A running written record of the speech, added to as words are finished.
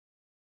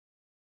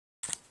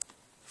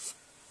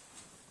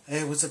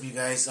Hey, what's up, you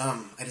guys? I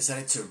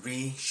decided to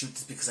reshoot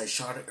this because I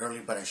shot it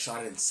earlier, but I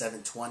shot it in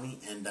 720,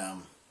 and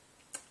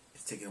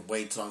it's taking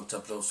way too long to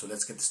upload. So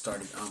let's get this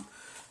started.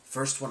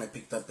 First one I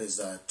picked up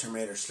is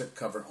Terminator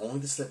slipcover, only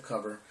the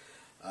slipcover.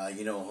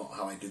 You know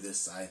how I do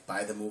this? I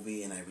buy the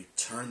movie and I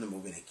return the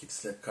movie and I keep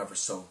the slipcover.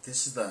 So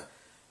this is the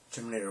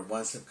Terminator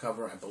 1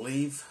 slipcover. I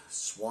believe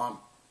Swamp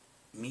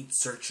Meat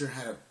Searcher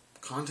had a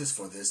contest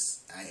for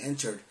this. I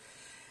entered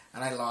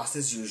and I lost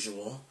as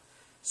usual.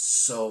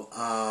 So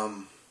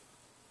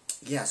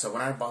yeah, so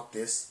when I bought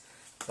this,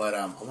 but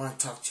I want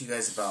to talk to you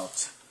guys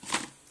about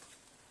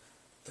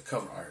the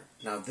cover art.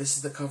 Now, this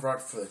is the cover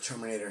art for the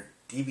Terminator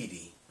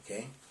DVD,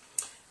 okay?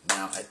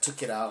 Now, I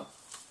took it out.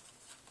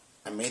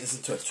 I made this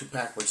into a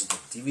 2-pack, which is the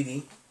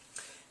DVD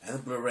and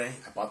the Blu-ray.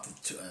 I bought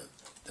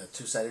the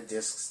two-sided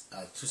discs,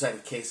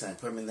 two-sided case, and I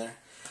put them in there.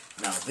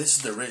 Now, this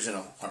is the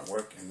original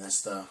artwork, and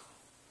that's the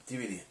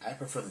DVD. I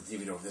prefer the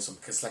DVD over this one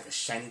because it's like a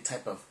shiny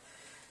type of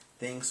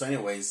thing. So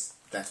anyways,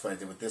 that's what I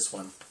did with this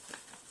one.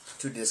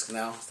 2 discs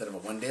now instead of a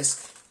 1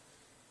 disc.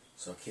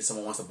 So in case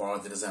someone wants to borrow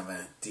it that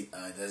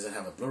doesn't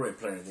have a Blu-ray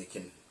player, they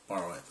can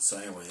borrow it. So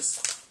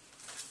anyways,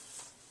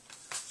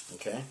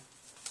 okay,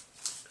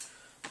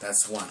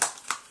 that's one.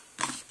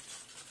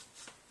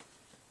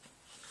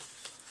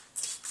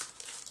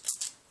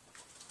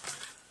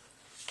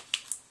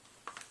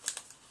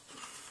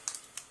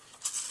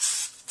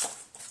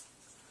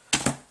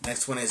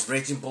 Next one is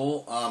Raging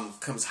Bull.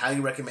 Comes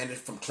highly recommended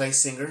from Clay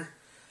Singer.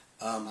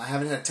 I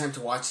haven't had time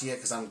to watch it yet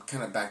because I'm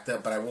kind of backed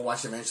up, but I will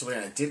watch it eventually.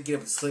 And I did get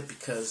up to sleep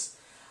because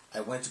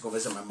I went to go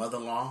visit my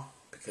mother-in-law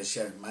because she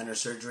had minor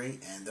surgery,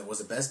 and there was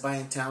a Best Buy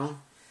in town.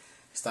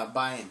 Stopped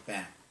by and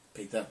bam,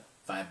 picked up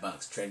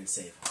 $5, trade and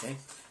save. Okay,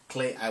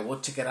 Clay, I will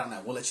check it out and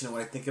I will let you know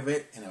what I think of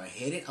it. And if I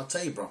hate it, I'll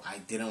tell you, bro, I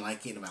didn't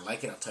like it. And if I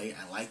like it, I'll tell you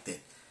I liked it.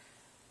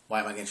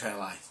 Why am I gonna try to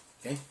lie?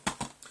 Okay.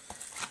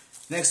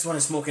 Next one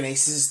is Smoking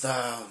Aces.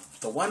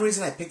 The one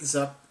reason I picked this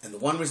up, and the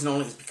one reason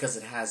only, is because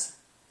it has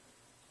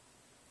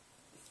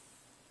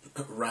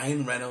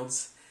Ryan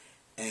Reynolds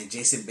and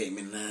Jason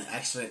Bateman, and I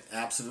actually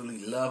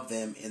absolutely love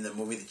them in the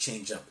movie The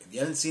Change Up. If you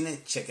haven't seen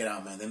it, check it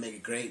out, man. They make a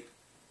great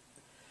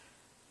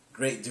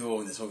duo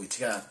in this movie.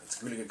 Check it out.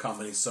 It's a really good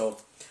comedy. So,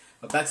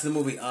 but back to the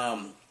movie.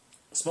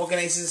 Smoking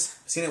Aces,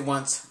 I've seen it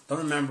once, don't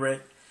remember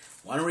it,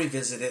 want to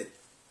revisit it,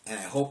 and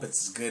I hope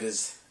it's as good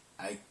as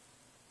I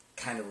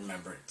kind of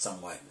remember it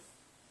somewhat.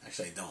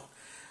 Actually, I don't.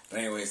 But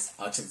anyways,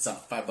 I'll check this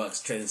out.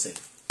 $5, trade and save.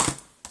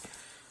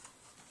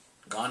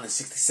 Gone in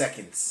 60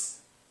 Seconds.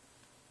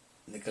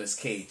 Nicolas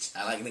Cage.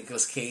 I like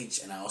Nicolas Cage,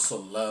 and I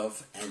also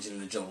love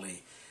Angelina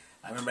Jolie.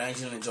 I remember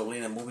Angelina Jolie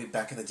in a movie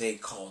back in the day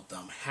called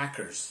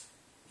Hackers.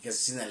 You guys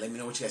have seen that? Let me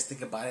know what you guys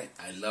think about it.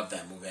 I love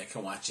that movie. I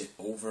can watch it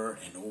over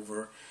and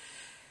over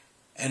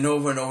and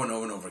over and over and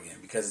over and over again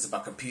because it's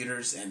about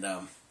computers, and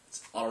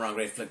it's all around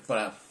great flick.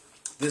 But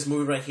this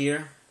movie right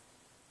here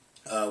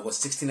was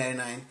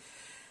 $16.99.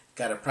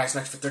 Got a price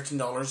match for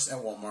 $13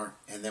 at Walmart,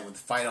 and then with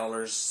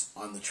 $5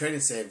 on the trade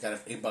and save,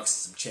 got $8 and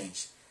some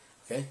change.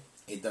 Okay.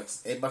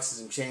 $8 and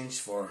some change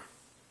for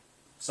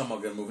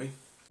somewhat good movie.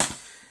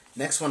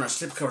 Next one are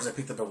slipcovers I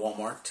picked up at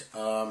Walmart.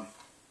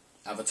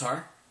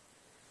 Avatar.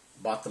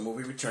 Bought the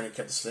movie, returned it,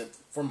 kept the slip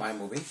for my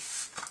movie.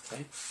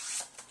 Okay,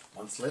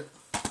 1 slip.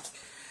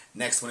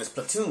 Next one is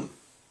Platoon.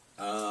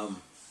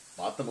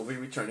 Bought the movie,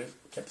 returned it,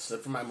 kept the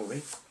slip for my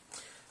movie.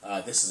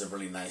 This is a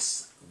really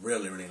nice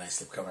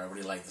slipcover. I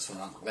really like this one.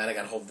 I'm glad I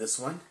got a hold of this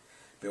one.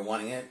 Been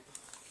wanting it.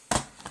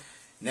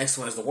 Next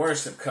one is the Warrior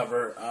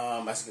slipcover.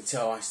 As you can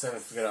tell, I still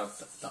haven't figured out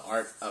the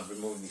art of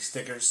removing these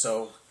stickers,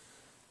 so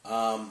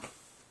I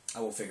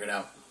will figure it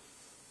out.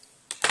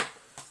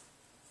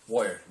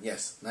 Warrior,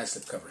 yes, nice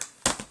slipcover.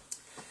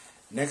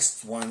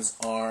 Next ones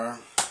are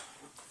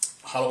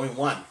Halloween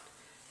 1.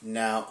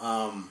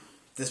 Now,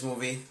 this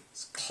movie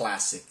is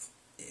classic.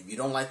 If you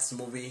don't like this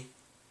movie,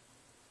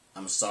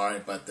 I'm sorry,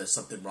 but there's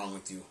something wrong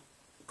with you.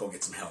 Go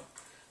get some help.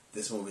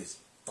 This movie is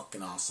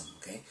fucking awesome,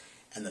 okay?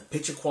 And the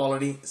picture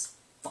quality is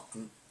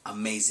fucking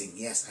amazing.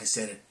 Yes, I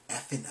said it.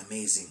 Effing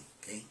amazing.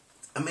 Okay?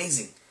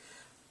 Amazing.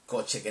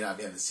 Go check it out if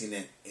you haven't seen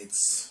it.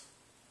 It's,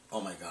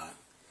 oh my god.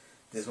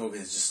 This movie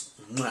is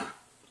just, mwah.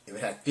 If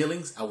it had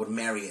feelings, I would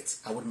marry it.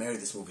 I would marry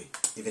this movie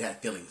if it had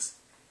feelings.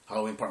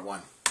 Halloween Part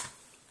 1.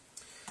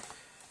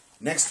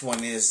 Next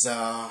one is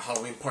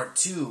Halloween Part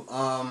 2.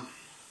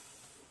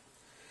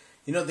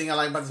 You know the thing I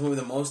like about this movie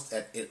the most?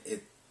 That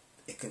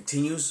it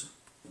continues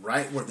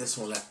right where this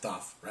one left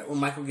off. Right when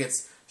Michael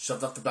gets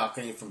shoved off the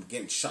balcony from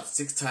getting shot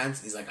 6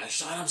 times. He's like, I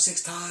shot him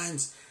 6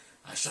 times.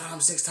 I shot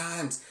him 6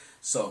 times.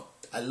 So,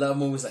 I love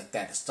movies like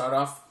that. To start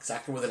off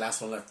exactly where the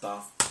last one left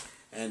off.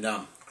 And,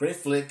 great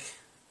flick.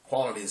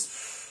 Qualities.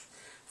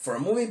 For a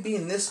movie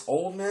being this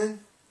old,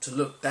 man, to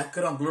look that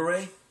good on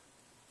Blu-ray,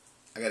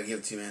 I gotta give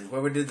it to you, man.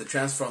 Whoever did the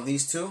transfer on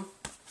these two,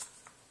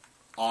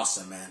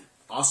 awesome, man.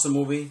 Awesome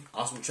movie,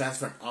 awesome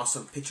transfer, and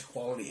awesome picture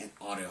quality and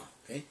audio.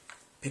 Okay?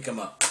 Pick them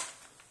up.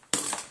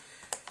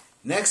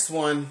 Next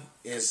one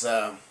is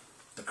The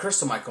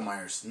Curse of Michael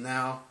Myers.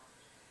 Now,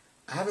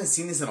 I haven't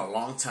seen this in a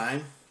long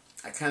time.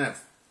 I kind of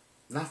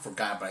not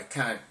forgot, but I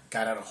kind of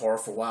got out of horror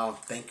for a while.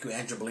 Thank you,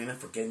 Andrew Molina,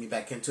 for getting me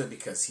back into it,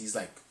 because he's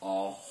like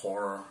all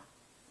horror,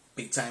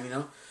 big time, you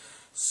know.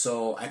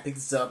 So I picked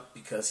this up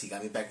because he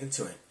got me back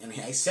into it, and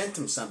I sent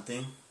him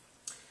something,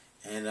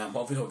 and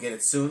hopefully he'll get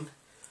it soon.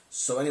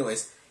 So,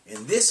 anyways,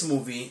 in this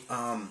movie,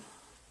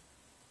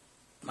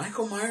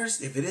 Michael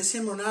Myers, if it is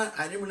him or not,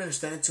 I didn't really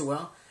understand it too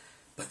well.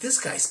 But this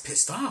guy's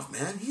pissed off,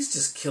 man. He's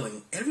just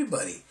killing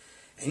everybody.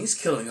 And he's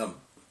killing them,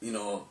 you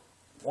know,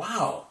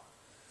 wow.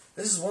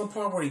 This is one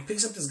part where he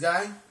picks up this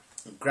guy,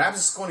 grabs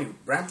his skull, and he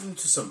rams him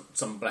into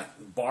some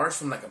like bars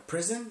from like a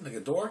prison, like a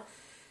door.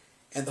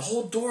 And the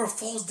whole door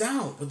falls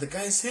down with the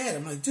guy's head.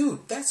 I'm like,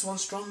 dude, that's one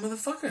strong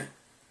motherfucker.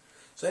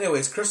 So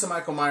anyways, Curse of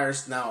Michael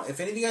Myers. Now, if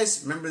any of you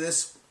guys remember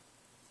this,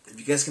 if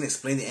you guys can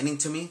explain the ending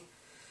to me.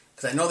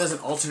 Because I know there's an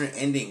alternate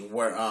ending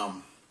where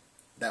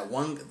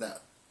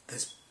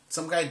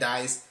some guy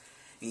dies,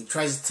 and he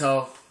tries to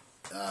tell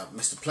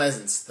Mr.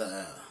 Pleasance,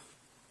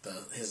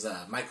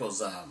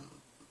 Michael's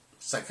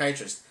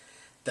psychiatrist,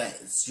 that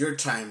it's your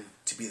time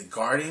to be the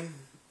guardian,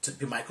 to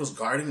be Michael's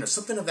guardian, or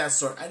something of that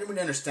sort. I didn't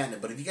really understand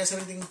it, but if you guys have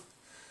anything,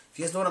 if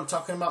you guys know what I'm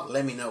talking about,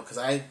 let me know, because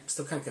I'm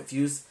still kind of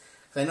confused.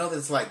 Because I know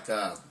there's like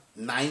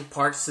 9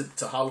 parts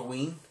to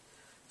Halloween,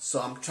 so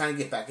I'm trying to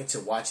get back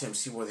into watching them,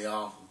 see where they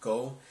all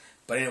go.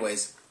 But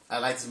anyways, I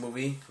like this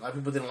movie. A lot of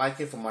people didn't like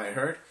it from what I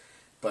heard.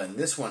 But in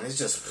this one, it's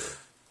just,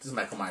 this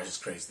Michael Myers is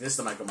crazy. This is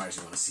the Michael Myers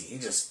you want to see. He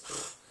just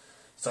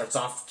starts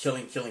off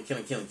killing.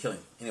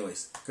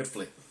 Anyways, good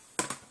flick.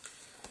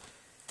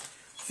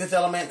 Fifth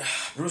Element,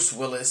 Bruce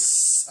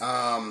Willis,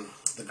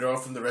 the girl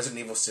from the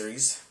Resident Evil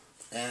series,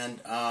 and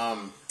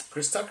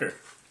Chris Tucker.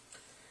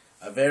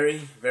 A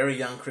very, very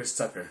young Chris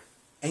Tucker.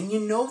 And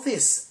you know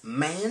this,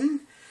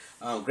 man.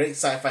 Great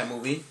sci-fi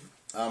movie.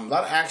 A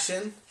lot of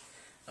action.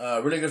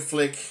 Really good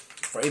flick.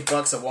 For $8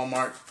 at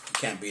Walmart, you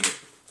can't beat it.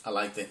 I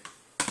liked it.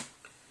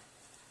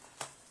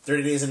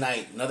 30 Days a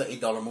Night, another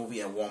 $8 movie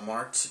at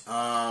Walmart.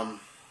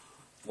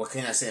 What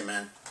can I say,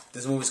 man?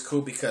 This movie's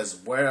cool because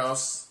where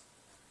else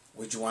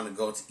would you want to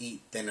go to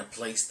eat than a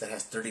place that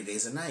has 30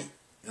 Days a Night?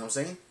 You know what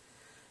I'm saying?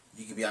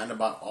 You could be out and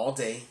about all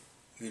day.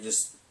 You can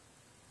just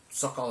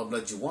suck all the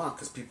blood you want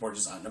because people are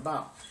just out and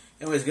about.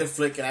 Anyways, good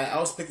flick. And I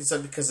always picked this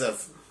up because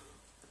of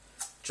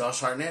Josh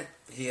Hartnett.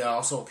 He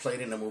also played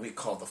in a movie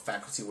called The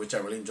Faculty, which I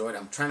really enjoyed.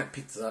 I'm trying to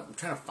pick this up. I'm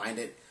trying to find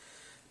it.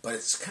 But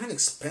it's kind of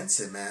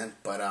expensive, man.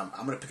 But I'm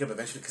going to pick it up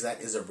eventually because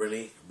that is a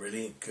really,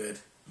 really good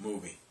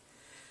movie.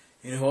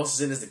 You know who else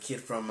is in it? Is the kid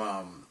from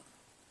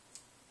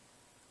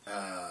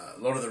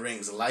Lord of the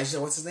Rings. Elijah,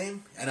 what's his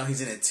name? I know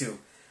he's in it too.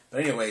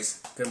 But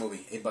anyways, good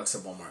movie. $8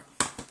 at Walmart.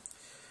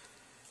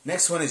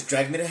 Next one is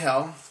Drag Me to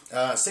Hell.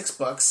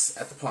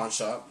 $6 at the pawn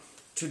shop.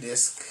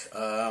 2-disc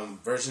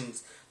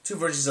versions. 2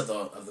 versions of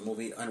the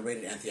movie,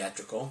 unrated and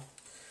theatrical.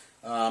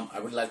 I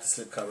really like the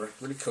slipcover.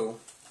 Really cool.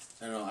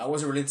 I don't know. I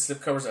wasn't really into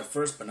slipcovers at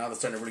first, but now they're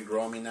starting to really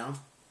grow on me now.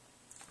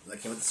 I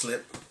came with the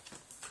slip.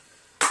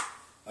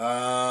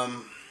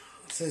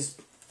 It says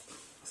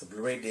it's a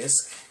Blu-ray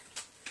disc,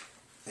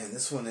 and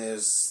this one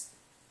is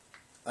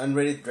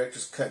unrated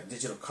director's cut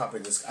digital copy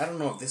disc. I don't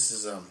know if this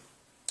is a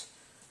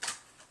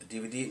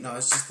DVD. No,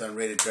 it's just the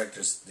unrated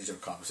director's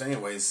digital copy. So,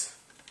 anyways,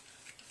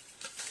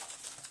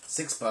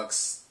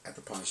 $6 at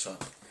the pawn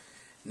shop.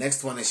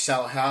 Next one is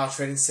Shallow Hal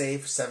Trading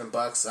Safe,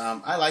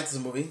 $7. I like this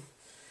movie.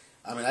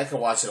 I mean, I can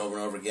watch it over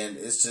and over again.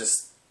 It's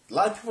just a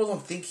lot of people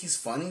don't think he's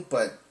funny,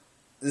 but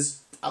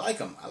I like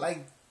him. I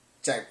like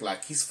Jack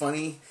Black. He's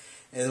funny,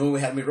 and the movie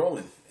had me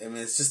rolling. I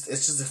mean, it's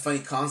just a funny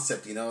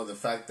concept, you know, the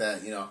fact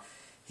that, you know,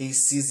 he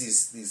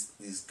sees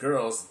these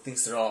girls,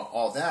 thinks they're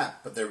all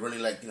that, but they're really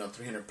like, you know,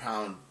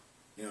 300-pound,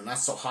 you know, not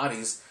so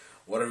hotties,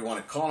 whatever you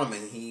want to call them,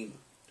 and he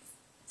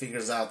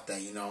figures out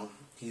that, you know,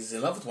 he's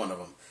in love with one of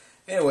them.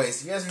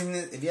 Anyways,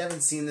 if you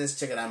haven't seen this,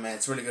 check it out, man.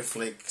 It's a really good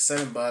flick.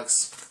 $7.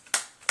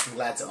 I'm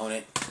glad to own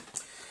it.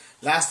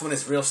 Last one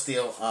is Real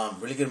Steel.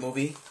 Really good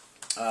movie.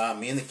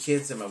 Me and the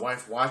kids and my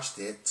wife watched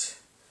it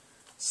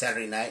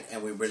Saturday night,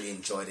 and we really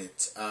enjoyed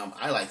it.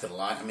 I liked it a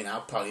lot. I mean,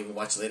 I'll probably even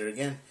watch it later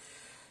again.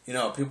 You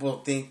know, people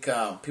think,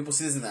 people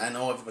see this, and I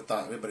know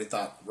everybody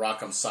thought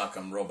Rock'em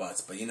Sock'em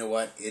Robots, but you know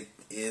what? It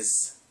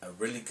is a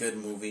really good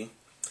movie.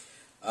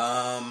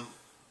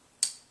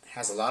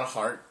 Has a lot of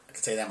heart. I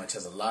can tell you that much.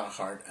 Has a lot of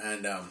heart,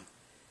 and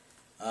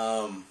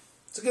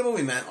it's a good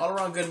movie, man. All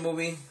around good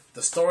movie.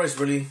 The story is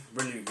really,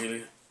 really,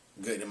 really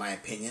good in my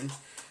opinion.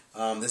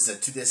 This is a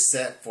 2-disc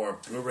set for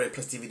Blu-ray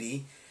plus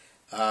DVD.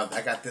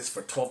 I got this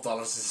for $12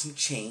 and some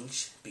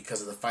change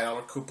because of the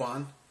 $5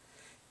 coupon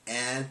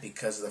and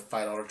because of the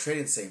 $5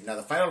 trade-in save. Now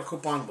the $5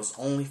 coupon was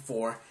only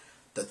for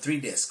the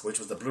 3-disc, which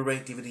was the Blu-ray,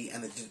 DVD,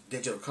 and the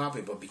digital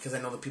copy. But because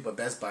I know the people at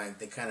Best Buy,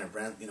 they kind of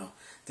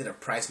did a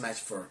price match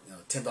for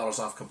 $10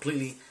 off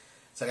completely.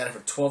 So I got it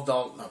for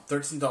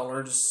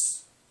 $13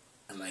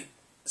 and like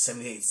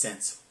 78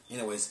 cents.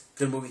 Anyways,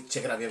 good movie.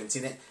 Check it out if you haven't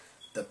seen it.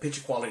 The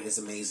picture quality is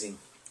amazing.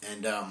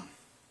 And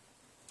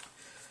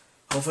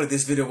hopefully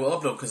this video will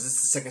upload because this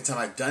is the second time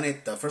I've done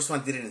it. The first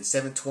one I did it in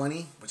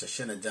 720, which I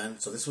shouldn't have done.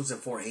 So this one's in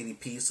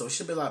 480p, so it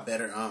should be a lot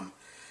better.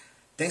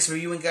 thanks for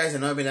viewing, guys. I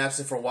know I've been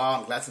absent for a while.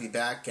 I'm glad to be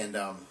back, and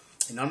I'm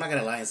not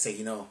gonna lie and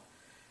say,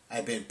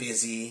 I've been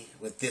busy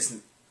with this. I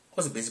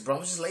wasn't busy, bro. I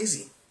was just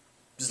lazy.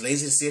 Just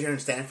lazy to sit here and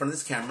stand in front of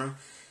this camera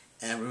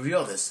and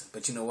reveal this.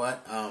 But you know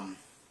what? I'm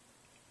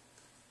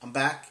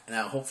back, and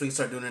I'll hopefully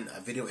start doing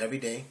a video every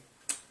day.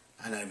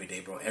 Not every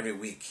day, bro. Every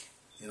week.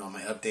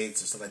 My updates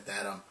and stuff like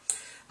that.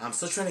 I'm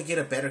still trying to get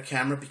a better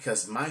camera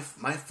because my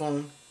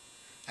phone,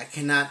 I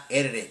cannot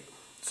edit it.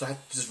 So I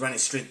have to just run it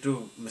straight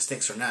through,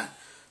 mistakes or not.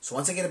 So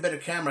once I get a better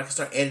camera, I can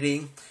start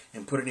editing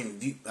and put it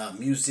in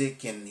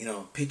music and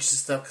pictures and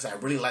stuff. Because I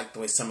really like the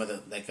way some of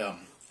the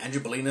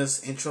Andrew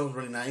Bolina's intro is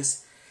really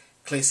nice.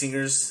 Clay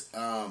Singers,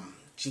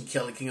 Gene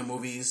Kelly, King of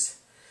Movies,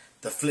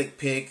 The Flick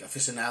Pig,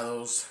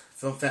 Aficionados,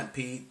 Film Fan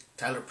Pete,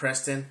 Tyler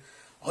Preston.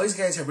 All these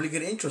guys have really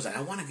good intros, and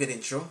I want a good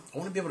intro. I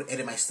want to be able to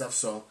edit my stuff.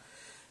 So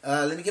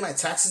let me get my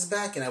taxes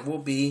back, and I will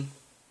be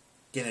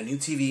getting a new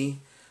TV,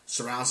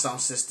 surround sound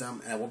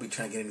system, and I will be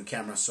trying to get a new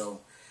camera. So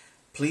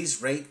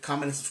please rate,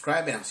 comment, and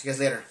subscribe, and I'll see you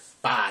guys later.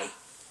 Bye.